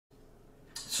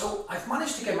So I've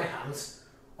managed to get my hands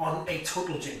on a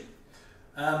Total Gym.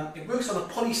 It works on a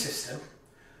pulley system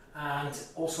and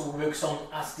also works on,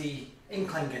 as the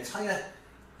incline gets higher,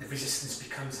 the resistance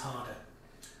becomes harder.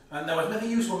 Now I've never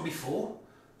used one before,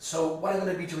 so what I'm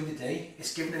going to be doing today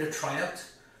is giving it a try out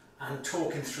and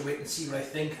talking through it and see what I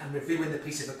think and reviewing the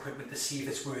piece of equipment to see if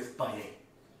it's worth buying.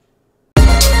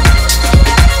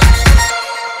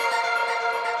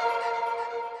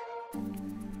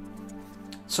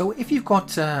 So if you've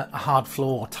got a hard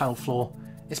floor or tile floor,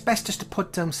 it's best just to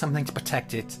put down something to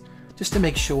protect it, just to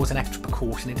make sure as an extra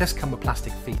precaution. It does come with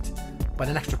plastic feet, but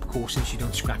an extra precaution so you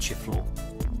don't scratch your floor.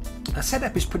 The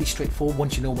setup is pretty straightforward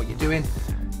once you know what you're doing.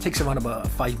 It takes around about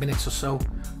 5 minutes or so,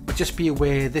 but just be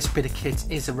aware this bit of kit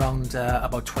is around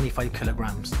about 25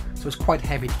 kilograms, so it's quite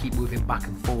heavy to keep moving back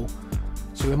and forth.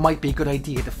 So it might be a good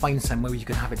idea to find somewhere where you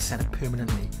can have it set up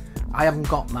permanently. I haven't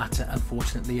got that,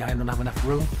 unfortunately. I don't have enough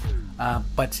room.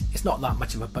 But it's not that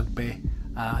much of a bugbear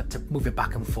to move it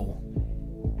back and forth.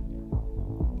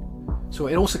 So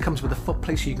it also comes with a foot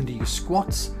plate so you can do your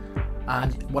squats,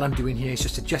 and what I'm doing here is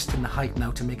just adjusting the height now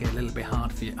to make it a little bit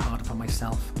harder for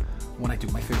myself when I do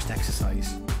my first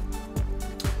exercise.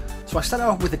 So I started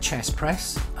off with a chest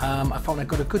press. I found I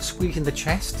got a good squeeze in the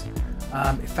chest.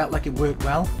 It felt like it worked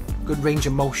well, good range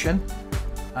of motion.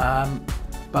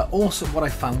 But also what I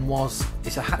found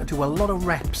is I had to do a lot of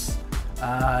reps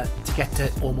to get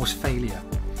to almost failure.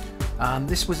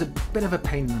 This was a bit of a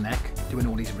pain in the neck doing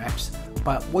all these reps,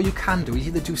 but what you can do is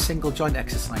either do single joint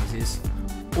exercises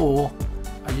or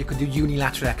you can do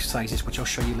unilateral exercises, which I'll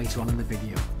show you later on in the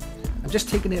video. I'm just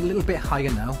taking it a little bit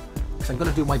higher now because I'm going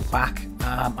to do my back,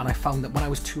 and I found that when I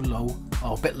was too low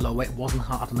or a bit lower, it wasn't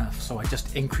hard enough, so I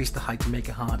just increased the height to make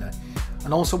it harder.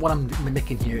 And also what I'm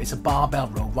mimicking here is a barbell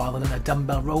row rather than a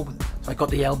dumbbell row, so I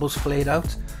got the elbows flared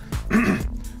out.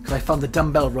 I found the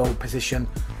dumbbell row position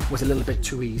was a little bit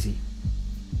too easy.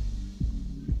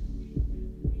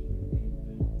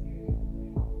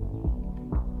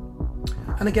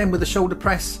 And again with the shoulder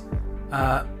press,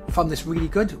 found this really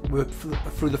good, worked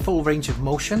through the full range of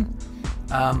motion.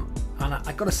 And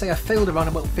I got to say I failed around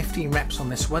about 15 reps on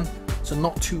this one, so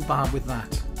not too bad with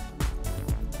that.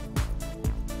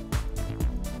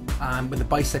 And with the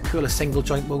bicep curl, a single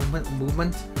joint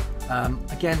movement,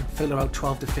 again failed around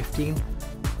 12 to 15.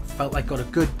 Felt like I got a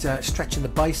good stretch in the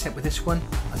bicep with this one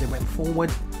as it went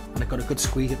forward, and I got a good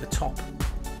squeeze at the top.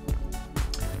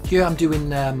 Here I'm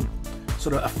doing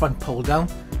sort of a front pull down,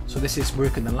 so this is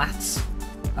working the lats.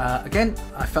 Again,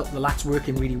 I felt the lats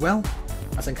working really well.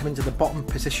 As I'm coming to the bottom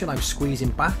position, I was squeezing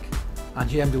back,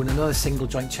 and here I'm doing another single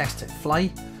joint chest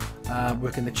fly,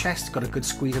 working the chest, got a good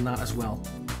squeeze on that as well.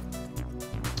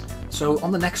 So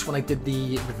on the next one I did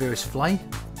the reverse fly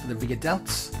for the rear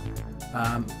delts.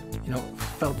 You know,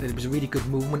 felt that it was a really good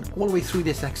movement all the way through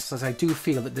this exercise. I do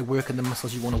feel that they're working the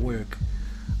muscles you want to work.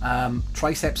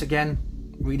 Triceps again,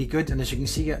 really good, and as you can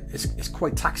see, it's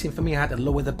quite taxing for me. I had to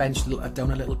lower the bench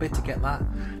down a little bit to get that.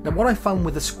 Now what I found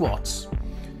with the squats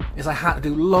is I had to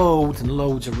do loads and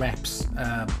loads of reps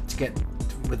to get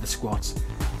with the squats.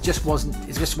 It just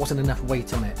wasn't enough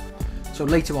weight on it. So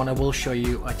later on I will show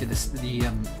you I did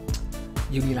the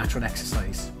unilateral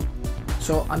exercise.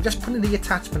 So I'm just putting the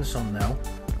attachments on now.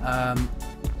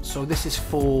 So this is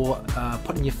for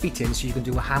putting your feet in so you can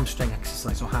do a hamstring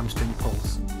exercise or hamstring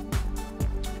pulls.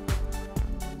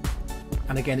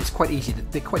 And again, it's quite easy.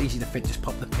 They're quite easy to fit. Just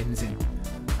pop the pins in.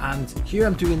 And here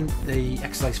I'm doing the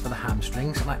exercise for the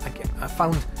hamstrings, and I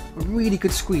found a really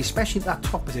good squeeze, especially at that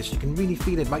top position. You can really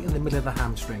feel it right in the middle of the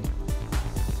hamstring.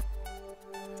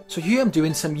 So here I'm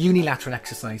doing some unilateral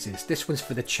exercises. This one's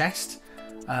for the chest,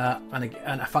 and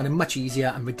I found it much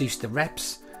easier and reduced the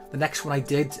reps. The next one I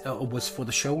did was for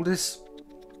the shoulders,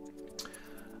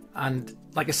 and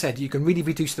like I said, you can really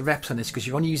reduce the reps on this because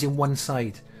you're only using one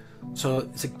side, so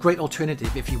it's a great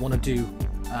alternative if you want to do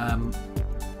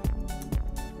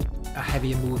a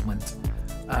heavier movement.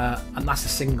 And that's a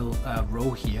single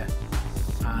row here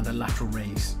and a lateral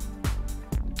raise.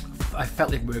 I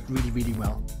felt it worked really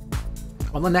well.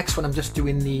 On the next one I'm just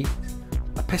doing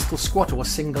a pistol squat or a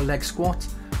single leg squat,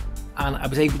 and I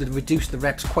was able to reduce the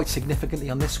reps quite significantly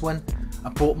on this one. I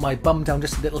brought my bum down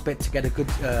just a little bit to get a good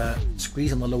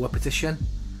squeeze on the lower position,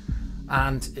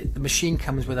 and the machine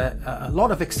comes with a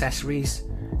lot of accessories.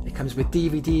 It comes with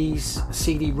DVDs,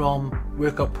 CD-ROM,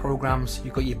 workout programs.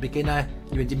 You've got your beginner,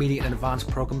 your intermediate and advanced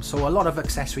program, so a lot of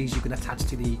accessories you can attach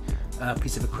to the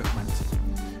piece of equipment.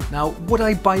 Now, would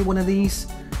I buy one of these?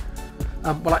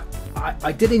 Well,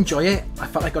 I did enjoy it. I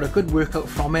felt I got a good workout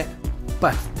from it.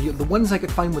 But the ones I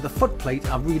could find with a foot plate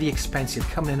are really expensive,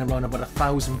 coming in around about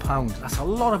 £1,000. That's a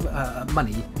lot of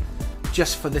money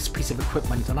just for this piece of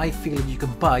equipment, and I feel you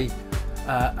can buy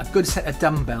a good set of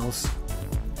dumbbells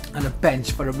and a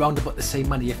bench for around about the same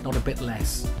money, if not a bit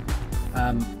less.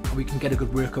 We can get a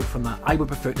good workout from that. I would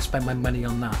prefer to spend my money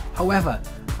on that. However,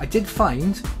 I did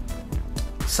find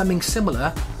something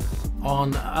similar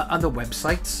on other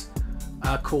websites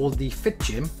called the Fit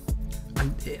Gym,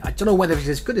 and I don't know whether it's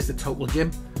as good as the Total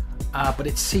Gym, but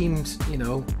it seemed, you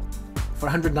know, for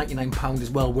 £199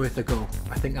 is well worth a go.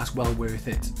 I think that's well worth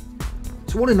it.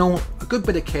 So all in all, a good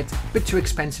bit of kit, a bit too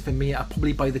expensive for me. I'll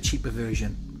probably buy the cheaper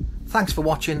version. Thanks for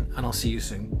watching, and I'll see you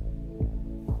soon.